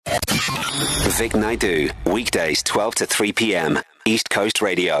Vic Naidoo. Weekdays 12 to 3 p.m. East Coast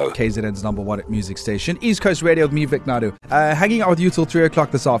Radio. KZN's number one music station. East Coast Radio with me, Vic Naidoo. Hanging out with you till 3 o'clock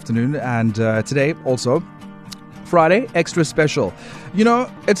this afternoon. And today also, Friday, extra special. You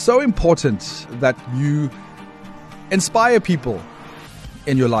know, it's so important that you inspire people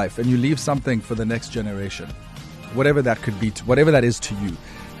in your life and you leave something for the next generation. Whatever that could be, whatever that is to you.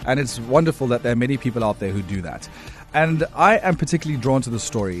 And it's wonderful that there are many people out there who do that. And I am particularly drawn to the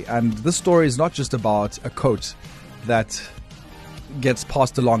story. And this story is not just about a quote that gets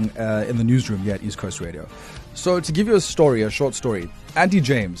passed along in the newsroom here at East Coast Radio. So to give you a story, a short story, Auntie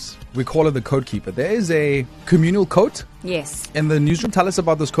James, we call her the code keeper. There is a communal quote. Yes. In the newsroom. Tell us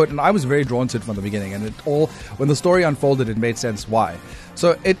about this quote. And I was very drawn to it from the beginning. And when the story unfolded, it made sense why.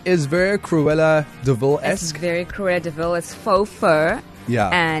 So it is very Cruella de Vil-esque. It's very Cruella de Vil. It's faux fur. Yeah.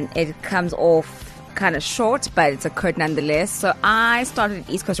 And it comes off kind of short, but it's a quote nonetheless. So I started at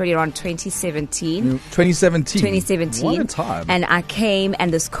East Coast Radio around 2017. 2017. What a time. And I came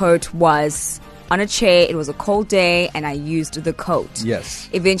and this coat was on a chair. It was a cold day and I used the coat. Yes.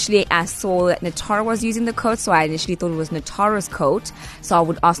 Eventually I saw that Natara was using the coat, so I initially thought it was Natara's coat. So I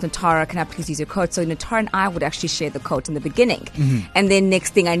would ask Natara, can I please use your coat? So Natara and I would actually share the coat in the beginning. Mm-hmm. And then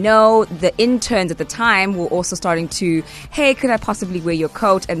next thing I know, the interns at the time were also starting to, hey, could I possibly wear your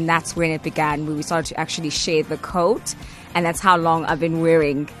coat? And that's when it began, where we started to actually share the coat. And that's how long I've been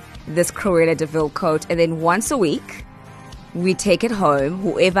wearing this Cruella de Vil coat. And then once a week, we take it home.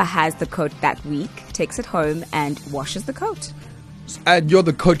 Whoever has the coat that week takes it home and washes the coat. And you're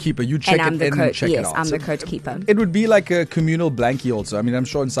the code keeper. You check and it in and check it out. Yes, I'm the code keeper. It would be like a communal blankie also. I mean, I'm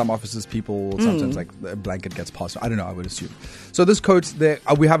sure in some offices people sometimes like a blanket gets passed. I don't know, I would assume. So this coat, there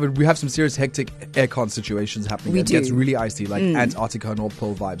we have some serious hectic aircon situations happening. It gets really icy, like Antarctica North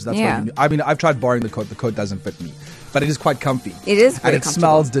Pole vibes. That's what I mean, I've tried borrowing the coat. The coat doesn't fit me. But it is quite comfy. It is very and it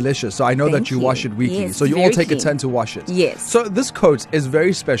smells delicious. So I know that you wash it weekly. Yes, so you all take a turn to wash it. Yes. So this coat is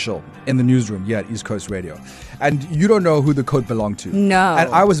very special in the newsroom here at East Coast Radio. And you don't know who the coat belonged to. No. And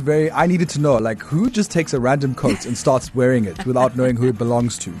I needed to know, like, who just takes a random coat and starts wearing it without knowing who it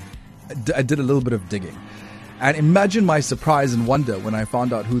belongs to? I did a little bit of digging. And imagine my surprise and wonder when I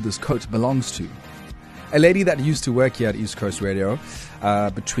found out who this coat belongs to. A lady that used to work here at East Coast Radio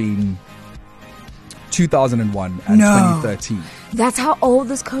between 2001 and 2013. That's how old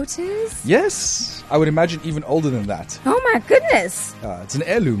this coat is? Yes. I would imagine even older than that. Oh my goodness. It's an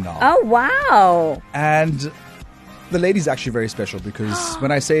heirloom now. Oh wow. And the lady's actually very special because when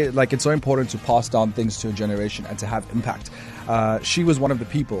I say like it's so important to pass down things to a generation and to have impact, she was one of the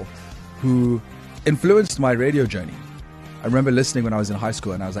people who influenced my radio journey. I remember listening when I was in high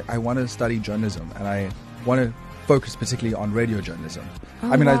school and I was like, I want to study journalism and I want to focus particularly on radio journalism.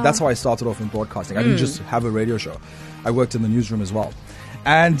 That's how I started off in broadcasting. I didn't just have a radio show. I worked in the newsroom as well.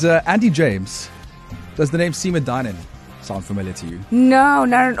 And Auntie James, does the name Seema Dinan sound familiar to you? No,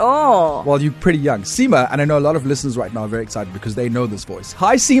 not at all. Well, you're pretty young. Seema, and I know a lot of listeners right now are very excited because they know this voice.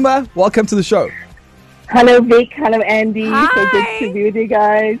 Hi, Seema. Welcome to the show. Hello, Vic. Hello, Andy. Hi. So good to be with you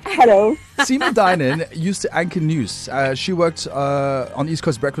guys. Hello. Seema Dinan used to anchor news. She worked on East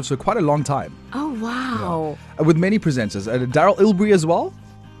Coast Breakfast for quite a long time. Oh, wow. Yeah. With many presenters. Daryl Ilbury as well?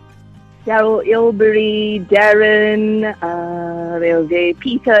 Daryl Ilbury, Darren, there was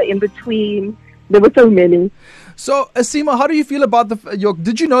Peter in between. There were so many. So, Seema, how do you feel about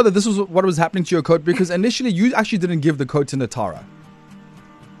did you know that this was what was happening to your coat? Because initially you actually didn't give the coat to Natara.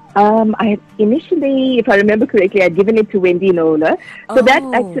 I initially, if I remember correctly, I'd given it to Wendy Nola. So that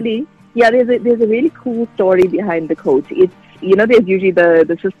actually, there's a really cool story behind the coat. It's, there's usually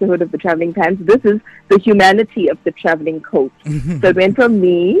the sisterhood of the traveling pants. This is the humanity of the traveling coat. So it went from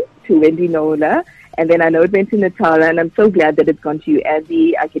me to Wendy Nola, and then I know it went to Natara, and I'm so glad that it's gone to you,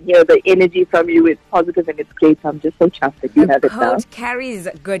 Andy. I can hear the energy from you. It's positive and it's great. So I'm just so chuffed that you have it now. The coat carries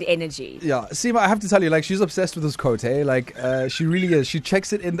good energy. Yeah, Seema, I have to tell you, like, she's obsessed with this coat, hey? Like, she really is. She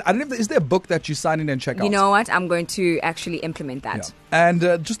checks it in. I don't know, is there a book that you sign in and check out? You know what? I'm going to actually implement that. Yeah.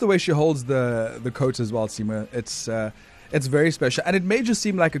 And just the way she holds the coat as well, Seema, it's very special. And it may just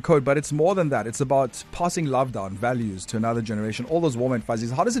seem like a coat, but it's more than that. It's about passing love down, values to another generation, all those warm and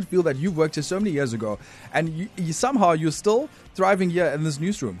fuzzies. How does it feel that you've worked here so many years ago and somehow you're still thriving here in this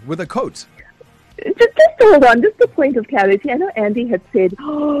newsroom with a coat? Just hold on, just a point of clarity. I know Andy had said,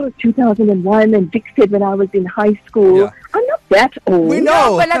 2001, and Vic said when I was in high school. Yeah. I'm not that old. We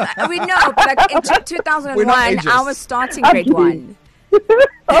know. But like in 2001, I was starting grade 1.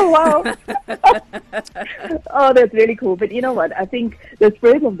 Oh, wow. Oh, that's really cool. But you know what? I think the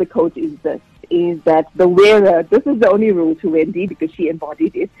spirit of the coat is that the wearer, this is the only rule to Wendy because she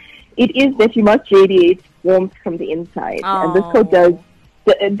embodied it. It is that you must radiate warmth from the inside. Oh. And this coat does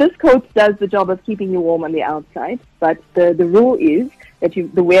this coat does the job of keeping you warm on the outside, but the rule is that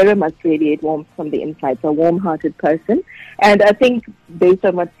the wearer must radiate warmth from the inside, so a warm-hearted person. And I think, based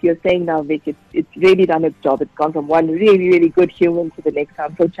on what you're saying now, Vic, it's really done its job. It's gone from one really, really good human to the next.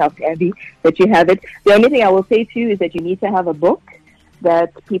 I'm so chuffed, Andy, that you have it. The only thing I will say to you is that you need to have a book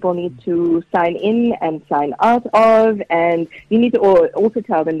that people need to sign in and sign out of, and you need to also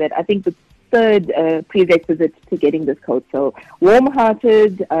tell them that I think the third prerequisite to getting this coat. So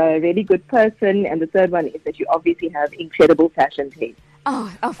warm-hearted, really good person, and the third one is that you obviously have incredible fashion taste. She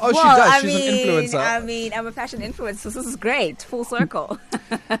does. She's an influencer. I mean, I'm a fashion influencer, so this is great. Full circle.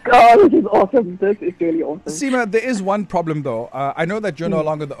 Oh, this is awesome. This is really awesome. Seema, there is one problem though. I know that you're no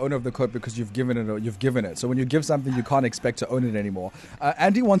longer the owner of the coat because you've given it. So when you give something, you can't expect to own it anymore.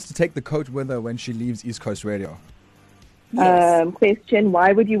 Andy wants to take the coat with her when she leaves East Coast Radio. Yes. Question,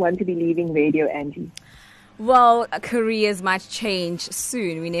 why would you want to be leaving radio, Andy? Well, careers might change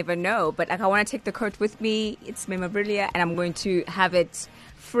soon. We never know. But I want to take the coat with me. It's memorabilia, and I'm going to have it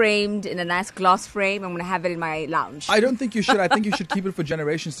framed in a nice glass frame. I'm going to have it in my lounge. I don't think you should. I think you should keep it for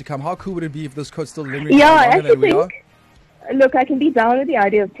generations to come. How cool would it be if this coat's still lingering Yeah, I longer than we actually are? think, look, I can be down with the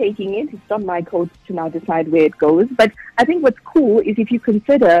idea of taking it. It's not my coat to now decide where it goes. But I think what's cool is if you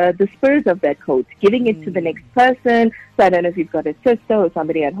consider the spirit of that coat, giving it to the next person. So I don't know if you've got a sister or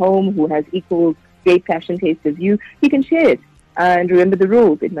somebody at home who has equal great fashion taste as you can share it. And remember the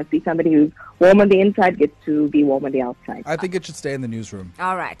rules. It must be somebody who's warm on the inside gets to be warm on the outside. I think it should stay in the newsroom.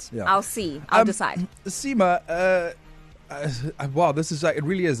 All right. Yeah. I'll see. I'll decide. Seema, wow, this is it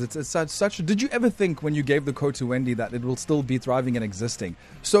really is. It's such. Did you ever think when you gave the coat to Wendy that it will still be thriving and existing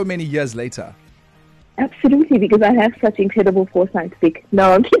so many years later? Absolutely, because I have such incredible foresight, Vic.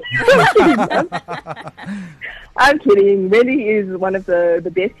 No, I'm kidding. I'm kidding. Wendy is one of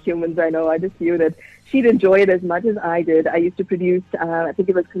the best humans I know. I just knew that she'd enjoy it as much as I did. I used to produce, I think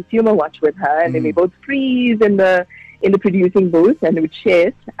it was Consumer Watch with her, and then we both freeze in the producing booth and would share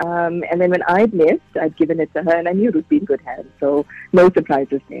it. And then when I'd left, I'd given it to her, and I knew it would be in good hands. So no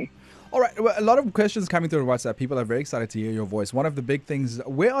surprises there. All right, well, a lot of questions coming through on WhatsApp. People are very excited to hear your voice. One of the big things,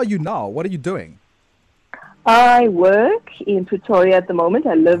 where are you now? What are you doing? I work in Pretoria at the moment.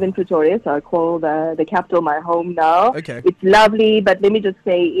 I live in Pretoria, so I call the capital my home now. Okay. It's lovely, but let me just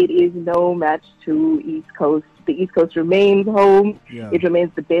say it is no match to East Coast. The East Coast remains home. Yeah. It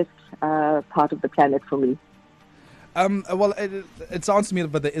remains the best part of the planet for me. Well, it sounds to me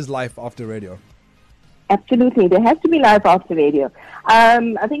that there is life after radio. Absolutely. There has to be life after radio.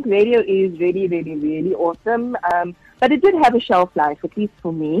 I think radio is really, really, really awesome. But it did have a shelf life, at least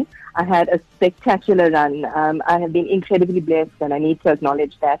for me. I had a spectacular run. I have been incredibly blessed, and I need to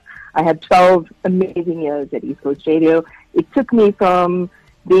acknowledge that. I had 12 amazing years at East Coast Radio. It took me from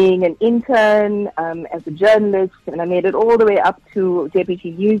being an intern as a journalist, and I made it all the way up to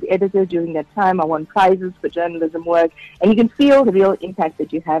deputy news editor during that time. I won prizes for journalism work, and you can feel the real impact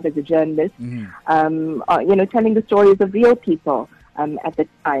that you have as a journalist, telling the stories of real people at the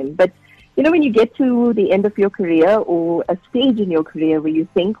time. But when you get to the end of your career or a stage in your career where you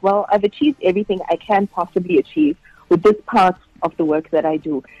think, well, I've achieved everything I can possibly achieve with this part of the work that I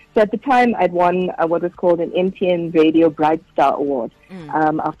do. So at the time, I'd won what was called an MTN Radio Bright Star Award.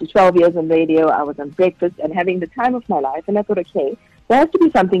 After 12 years on radio, I was on breakfast and having the time of my life. And I thought, okay, there has to be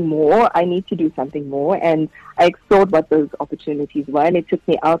something more. I need to do something more. And I explored what those opportunities were, and it took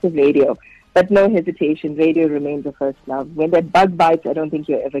me out of radio. But no hesitation, radio remains a first love. When that bug bites, I don't think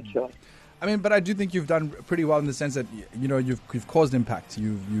you're ever cured. I mean, but I do think you've done pretty well in the sense that you've caused impact.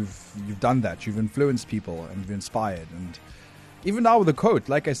 You've done that. You've influenced people and you've inspired. And even now with the coat,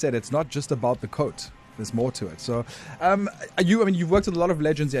 like I said, it's not just about the coat. There's more to it. So, you've worked with a lot of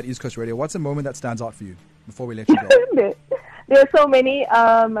legends at East Coast Radio. What's a moment that stands out for you before we let you go? There are so many.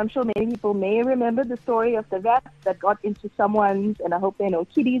 I'm sure many people may remember the story of the rat that got into someone's, and I hope there are no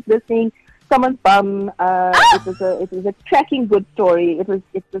kiddies listening, someone's bum. It was a cracking good story. It was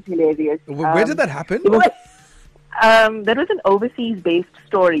hilarious. Where did that happen? That was an overseas-based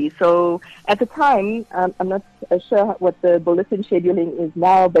story. So at the time, I'm not sure what the bulletin scheduling is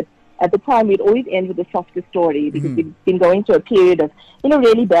now, but at the time, we'd always end with a softer story because we've been going through a period of,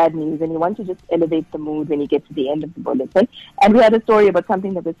 really bad news, and you want to just elevate the mood when you get to the end of the bulletin. And we had a story about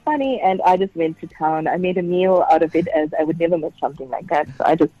something that was funny, and I just went to town. I made a meal out of it, as I would never miss something like that.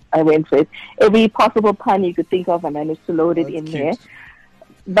 So I went for it. Every possible pun you could think of, I managed to load it in cute.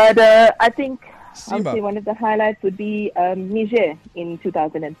 there. But I think Seema. I would say one of the highlights would be Niger in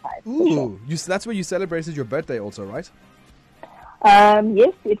 2005. Ooh, that's where you celebrated your birthday also, right?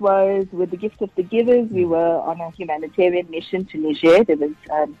 Yes, it was with the gift of the givers. We were on a humanitarian mission to Niger. There was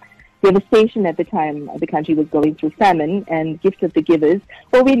devastation at the time. The country was going through famine, and Gift of the Givers,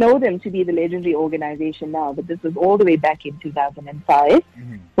 well, we know them to be the legendary organization now, but this was all the way back in 2005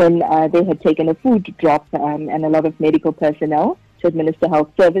 when they had taken a food drop and a lot of medical personnel to administer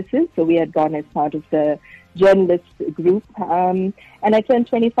health services. So we had gone as part of the journalist group. And I turned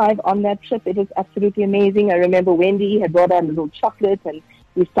 25 on that trip. It was absolutely amazing. I remember Wendy had brought out a little chocolate and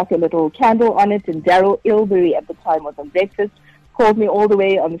we stuck a little candle on it, and Daryl Ilbury at the time was on breakfast, called me all the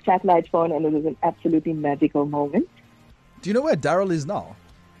way on the satellite phone, and it was an absolutely magical moment. Do you know where Daryl is now?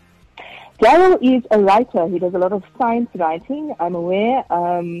 Daryl is a writer. He does a lot of science writing, I'm aware.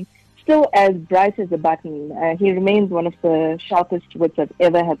 Still as bright as a button. He remains one of the sharpest wits I've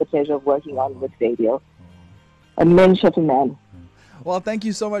ever had the pleasure of working on with radio. A mensch of a man. Well, thank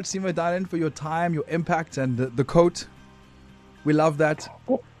you so much, Sima Dylan, for your time, your impact, and the coat. We love that.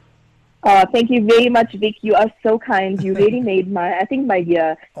 Thank you very much, Vic. You are so kind. You really made my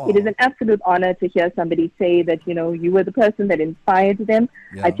year. It is an absolute honor to hear somebody say that, you were the person that inspired them.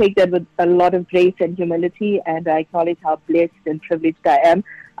 Yeah. I take that with a lot of grace and humility, and I acknowledge how blessed and privileged I am.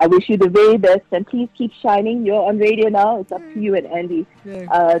 I wish you the very best, and please keep shining. You're on radio now. It's up to you and Andy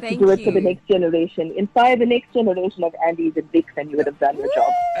to do it for the next generation. Inspire the next generation of Andys and Vics, and you would have done your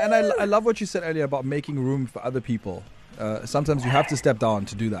job. And I love what you said earlier about making room for other people. Sometimes you have to step down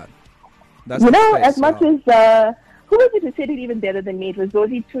to do that. That's as much as who was it who said it even better than me? It was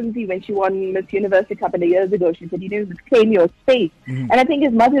Rosie Tunzi when she won Miss Universe a couple of years ago. She said, claim your space. And I think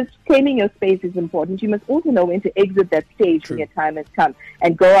as much as claiming your space is important, you must also know when to exit that stage when your time has come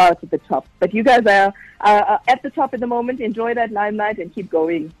and go out at the top. But you guys are at the top at the moment. Enjoy that limelight and keep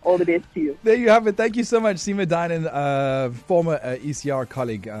going. All the best to you. There you have it. Thank you so much, Sima Dynan, former ECR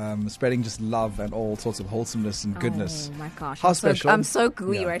colleague, spreading just love and all sorts of wholesomeness and goodness. Oh my gosh. How special. I'm so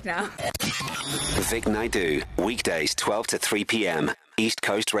gooey right now. Vic Naidoo, weekdays 12 to 3 p.m. East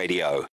Coast Radio.